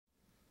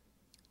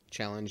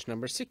Challenge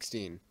number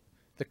 16,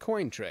 the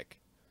coin trick.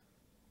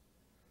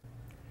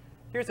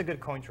 Here's a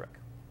good coin trick.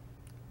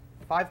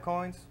 5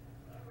 coins,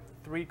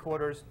 3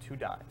 quarters, 2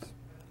 dimes.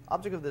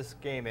 Object of this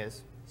game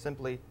is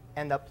simply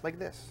end up like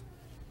this.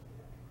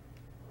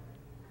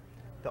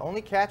 The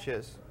only catch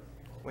is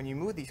when you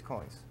move these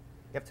coins,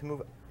 you have to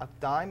move a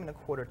dime and a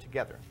quarter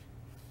together.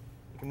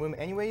 You can move them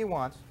any way you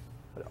want,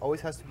 but it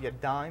always has to be a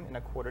dime and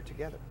a quarter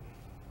together.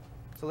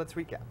 So let's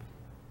recap.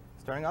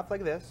 Starting off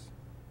like this,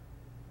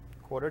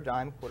 quarter,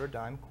 dime,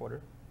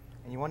 quarter,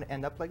 and you want to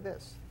end up like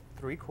this,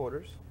 3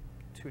 quarters,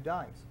 2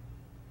 dimes.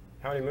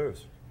 How many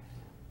moves?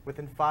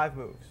 Within 5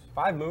 moves.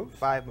 5 moves?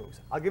 5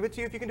 moves. I'll give it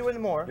to you if you can do it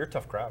more. You're a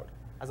tough crowd.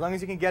 As long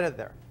as you can get it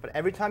there. But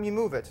every time you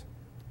move it,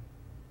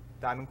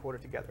 dime and quarter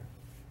together.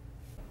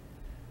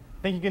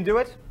 Think you can do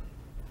it?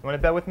 You want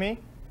to bet with me?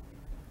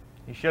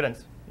 You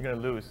shouldn't. You're going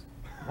to lose.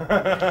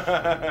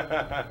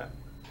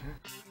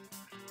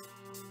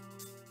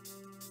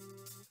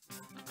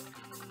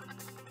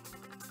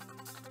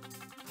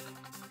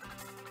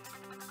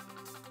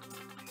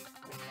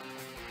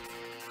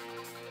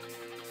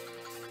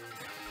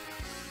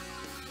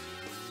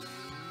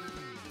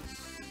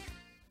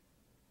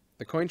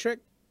 The coin trick?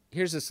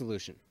 Here's a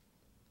solution.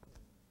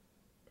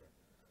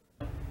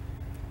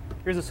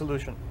 Here's a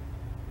solution.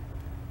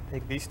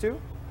 Take these 2,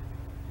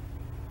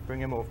 bring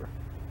them over.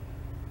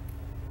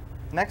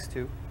 Next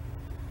 2,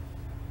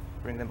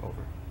 bring them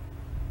over.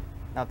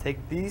 Now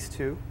take these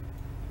 2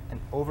 and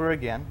over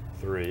again.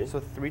 3. So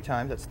 3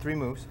 times, that's 3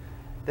 moves.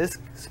 This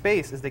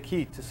space is the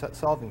key to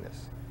solving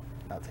this.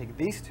 Now take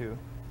these 2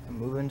 and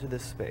move into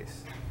this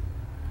space.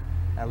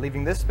 Now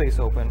leaving this space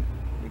open,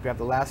 you grab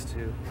the last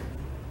 2.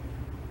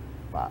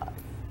 5.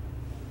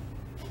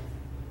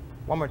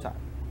 One more time.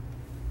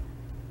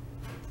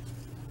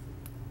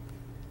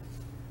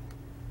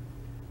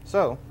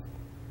 So,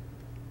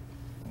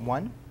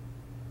 1,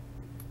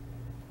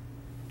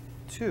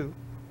 2,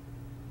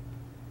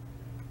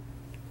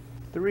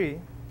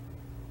 3,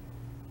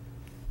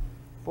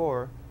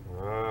 4,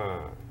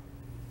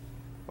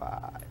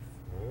 5.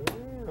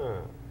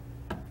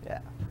 Yeah.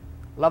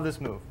 Love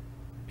this move.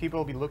 People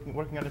will be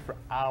working on it for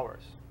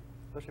hours,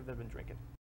 especially if they've been drinking.